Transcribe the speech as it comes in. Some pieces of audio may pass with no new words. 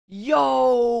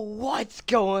Yo, what's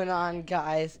going on,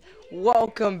 guys?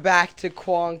 Welcome back to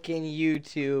Quonkin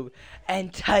YouTube,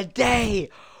 and today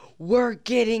we're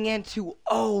getting into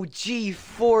OG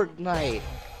Fortnite.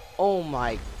 Oh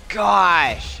my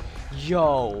gosh,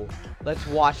 yo, let's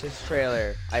watch this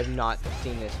trailer. I've not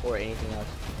seen this or anything else.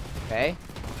 Okay,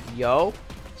 yo,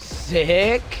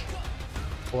 sick.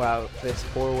 4 outfits,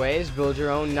 4 ways. Build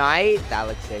your own night. That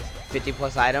looks sick. 50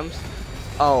 plus items.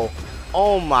 Oh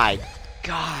my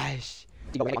gosh.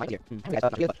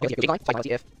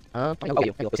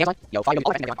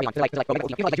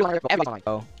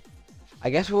 Oh, I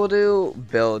guess we'll do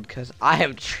build because I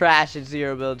am trash at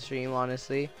zero build stream,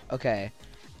 honestly. Okay,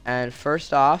 and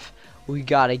first off, we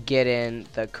gotta get in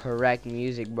the correct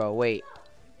music, bro. Wait.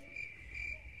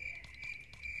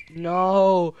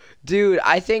 No, dude,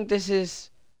 I think this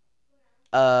is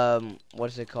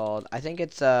what's it called? I think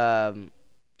it's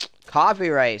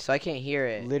copyright, so I can't hear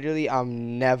it. Literally,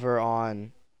 I'm never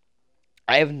on.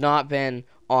 I have not been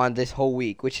on this whole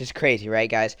week, which is crazy, right,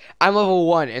 guys? I'm level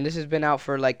 1, and this has been out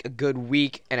for like a good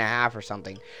week and a half or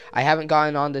something. I haven't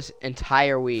gotten on this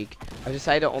entire week. I've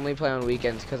decided to only play on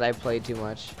weekends because I played too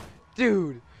much.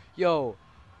 Dude, yo,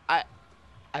 I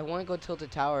want to go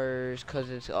Tilted Towers because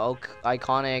it's all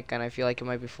iconic, and I feel like it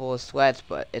might be full of sweats,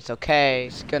 but it's okay.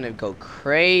 It's gonna go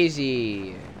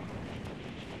crazy.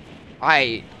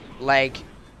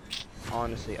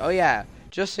 Honestly. Oh yeah,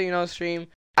 just so you know, stream,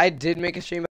 I did make a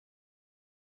stream.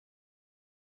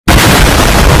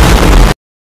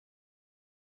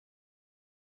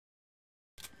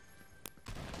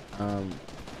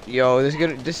 Yo,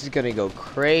 this is gonna go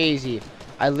crazy.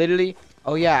 I literally,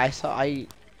 oh yeah, I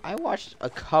watched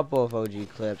a couple of OG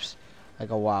clips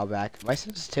like a while back. My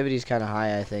sensitivity is kind of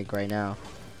high, I think, right now,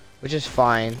 which is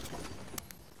fine.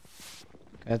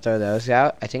 Gonna throw those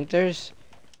out. I think there's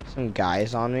some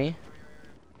guys on me.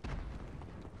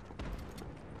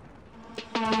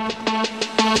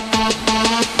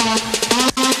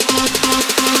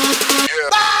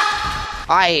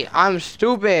 I'm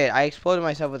stupid. I exploded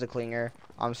myself with a clinger.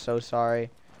 I'm so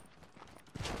sorry.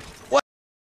 What?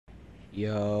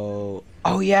 Yo.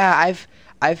 Oh yeah,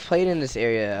 I've played in this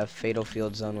area of Fatal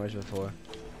Field Zone Wars before.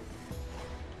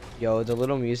 Yo, the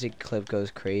little music clip goes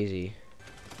crazy.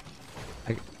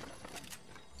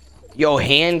 Yo,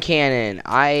 hand cannon.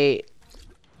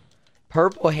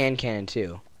 Purple hand cannon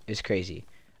too is crazy.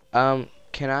 Can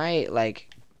I like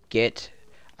get?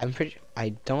 I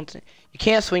don't think you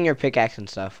can't swing your pickaxe and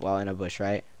stuff while in a bush,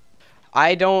 right?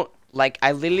 I don't like.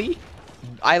 I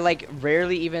like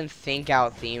rarely even think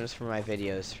out themes for my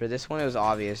videos. For this one, it was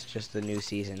obvious, just the new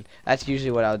season. That's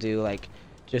usually what I'll do. Like,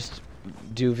 just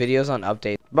do videos on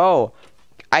updates. Bro,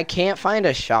 I can't find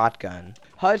a shotgun.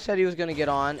 HUD said he was gonna get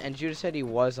on, and Judah said he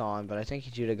was on, but I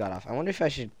think Judah got off. I wonder if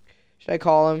should I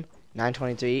call him?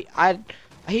 923.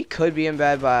 He could be in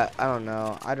bed, but I don't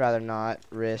know. I'd rather not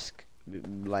risk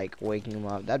like waking him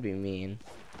up. That'd be mean.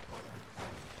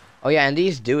 Oh yeah, and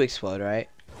these do explode, right?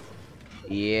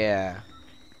 Yeah.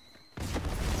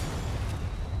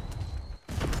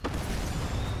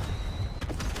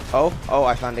 Oh,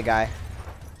 I found a guy.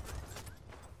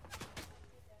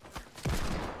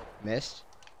 Missed.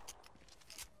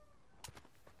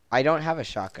 I don't have a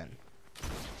shotgun.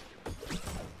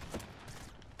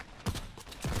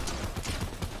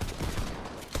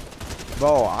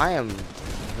 Bro, I am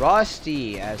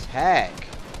rusty as heck.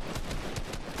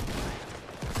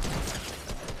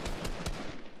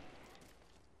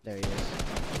 There he is.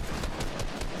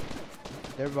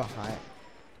 They're behind.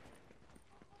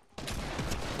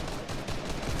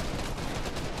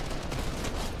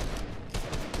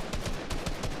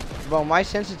 Bro, my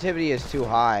sensitivity is too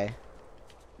high.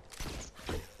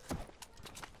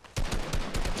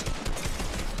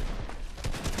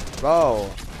 Bro,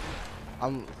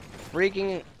 I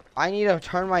need to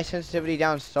turn my sensitivity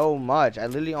down so much. I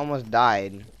literally almost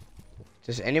died.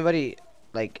 Does anybody,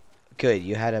 like, good,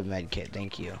 you had a med kit,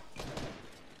 thank you.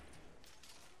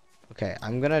 Okay,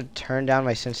 I'm gonna turn down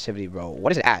my sensitivity, bro.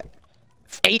 What is it at?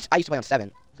 8? I used to play on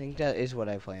 7. I think that is what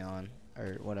I play on,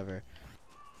 or whatever.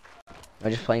 Am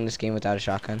I just playing this game without a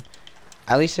shotgun?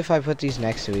 At least if I put these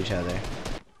next to each other.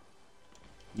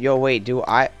 Yo, wait,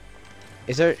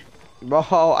 is there...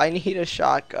 Bro, I need a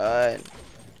shotgun.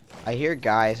 I hear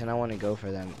guys and I want to go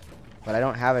for them, but I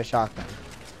don't have a shotgun.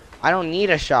 I don't need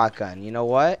a shotgun. You know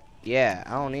what? Yeah,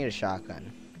 I don't need a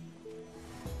shotgun.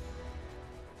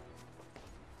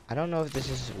 I don't know if this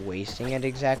is wasting it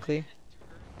exactly.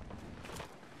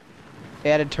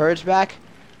 They added turrets back?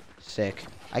 Sick.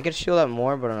 I could shield up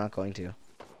more, but I'm not going to.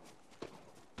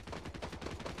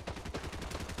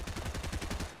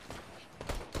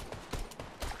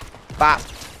 Bop.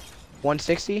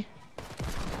 160.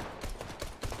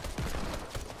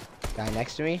 Guy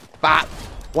next to me. Bop.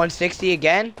 160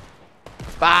 again.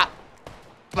 Bop.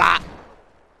 Bop.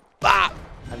 Bop.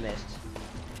 I missed.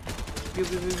 Pew,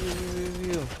 pew, pew, pew, pew,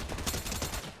 pew, pew.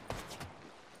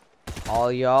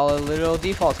 All y'all are little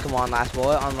defaults. Come on, last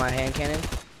bullet on my hand cannon.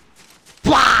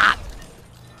 Bop.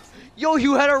 Yo,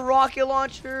 you had a rocket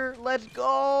launcher. Let's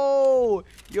go.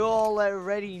 Y'all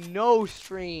already know,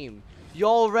 stream. You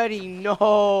already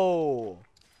know.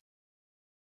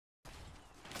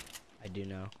 I do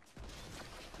know.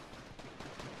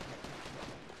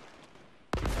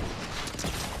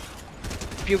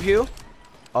 Pew pew.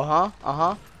 Uh-huh.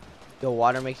 Uh-huh. Yo,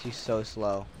 water makes you so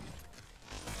slow.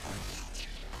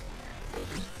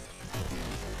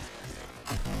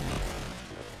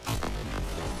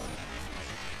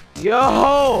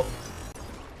 Yo!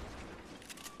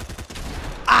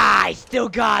 Ah, I still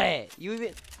got it. You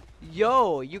even...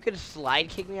 Yo, you can slide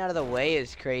kick me out of the way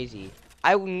is crazy.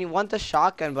 I want the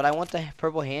shotgun, but I want the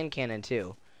purple hand cannon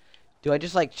too. Do I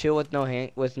just like chill with no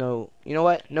hand, with no, you know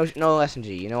what? No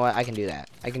SMG. You know what? I can do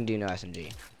that. I can do no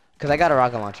SMG. Cause I got a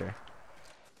rocket launcher.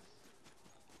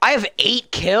 I have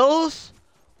 8 kills?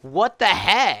 What the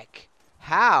heck?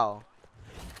 How?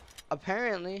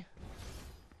 Apparently.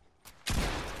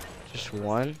 Just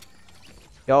one.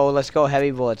 Yo, let's go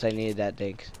heavy bullets. I needed that,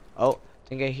 thanks. Oh, I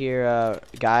think I hear a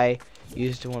guy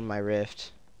used one of my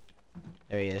rift.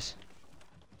 There he is.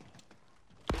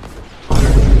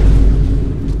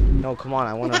 No, come on,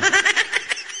 I wanna...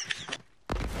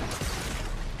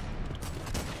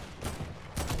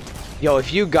 Yo,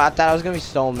 if you got that, I was gonna be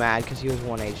so mad because he was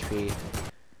 1 HP.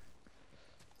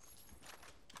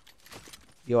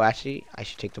 Yo, actually, I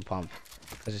should take the pump.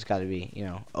 Because it's gotta be, you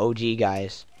know, OG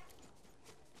guys.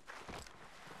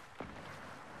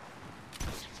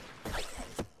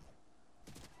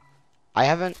 I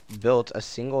haven't built a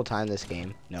single time this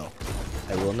game. No,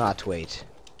 I will not wait.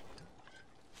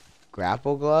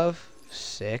 Grapple glove,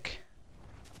 sick.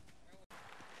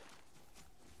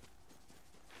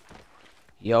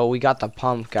 Yo, we got the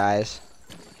pump, guys.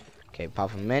 Okay,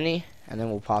 pop a mini, and then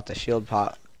we'll pop the shield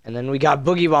pop, and then we got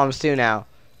boogie bombs too now.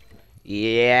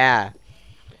 Yeah.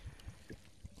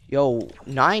 Yo,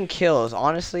 9 kills.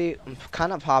 Honestly, I'm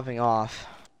kind of popping off.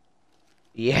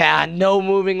 Yeah, no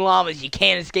moving llamas. You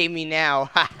can't escape me now.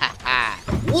 Ha ha ha.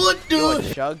 What, dude?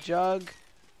 Yo, chug jug.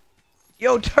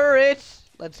 Yo, turrets.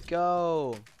 Let's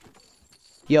go.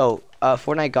 Yo,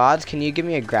 Fortnite gods, can you give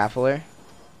me a grappler?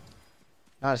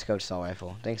 Not a scope assault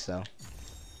rifle. Thanks though.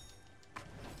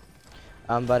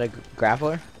 But a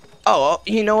grappler? Oh,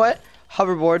 you know what?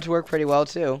 Hoverboards work pretty well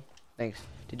too. Thanks.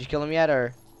 Did you kill him yet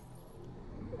or?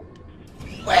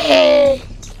 Wait.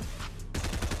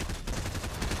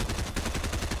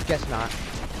 Guess not.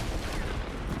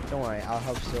 Don't worry, I'll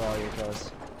help steal all your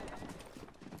kills.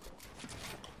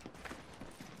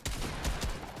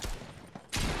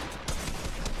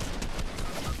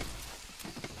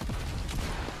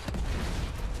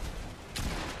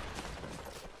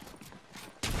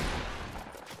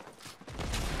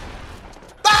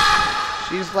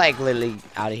 She's like literally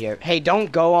out of here. Hey,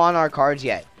 don't go on our cards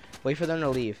yet. Wait for them to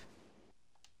leave.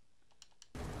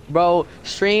 Bro,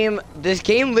 stream, this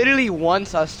game literally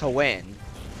wants us to win.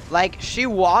 Like, she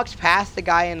walked past the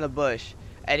guy in the bush,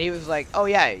 and he was like, oh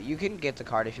yeah, you can get the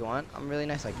card if you want. I'm really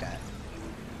nice like that.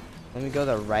 Let me go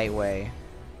the right way.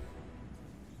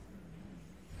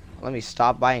 Let me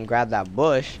stop by and grab that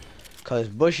bush, because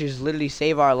bushes literally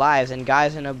save our lives, and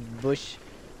guys in a bush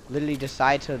literally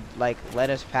decide to, like, let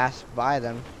us pass by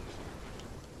them.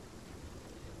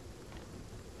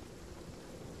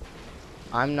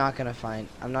 I'm not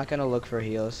gonna look for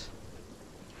heals.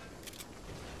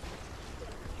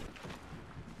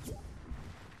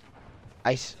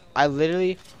 I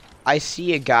literally, I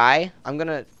see a guy.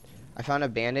 I found a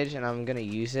bandage and I'm gonna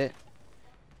use it.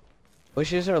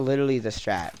 Bushes are literally the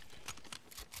strat.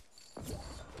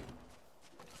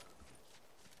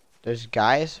 There's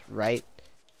guys right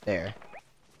there.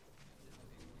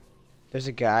 There's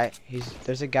a guy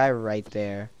right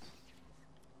there.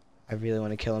 I really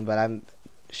want to kill him, but I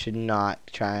should not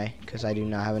try because I do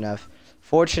not have enough.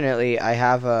 Fortunately, I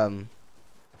have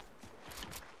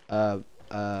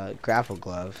grapple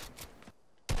glove.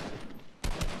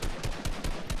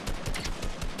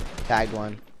 Tagged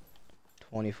one.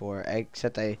 24.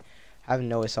 Except I have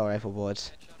no assault rifle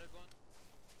bullets.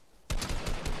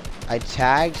 I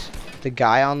tagged the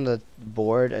guy on the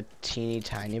board a teeny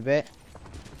tiny bit.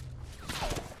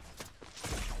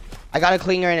 I got a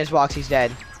clinger in his box. He's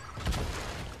dead.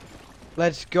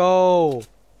 Let's go.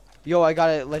 Yo, I got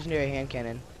a legendary hand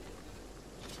cannon.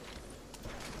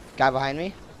 Guy behind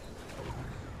me.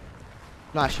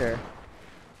 Not sure.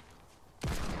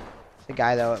 It's the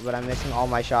guy though, but I'm missing all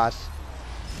my shots.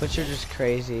 Which are just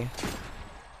crazy.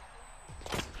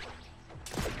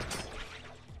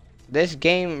 This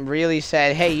game really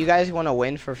said, hey, you guys want to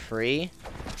win for free?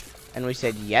 And we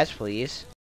said, yes, please.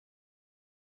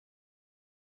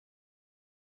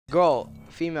 Girl,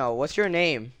 female, what's your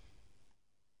name?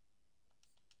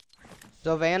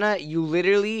 Savannah,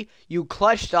 you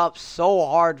clutched up so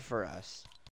hard for us.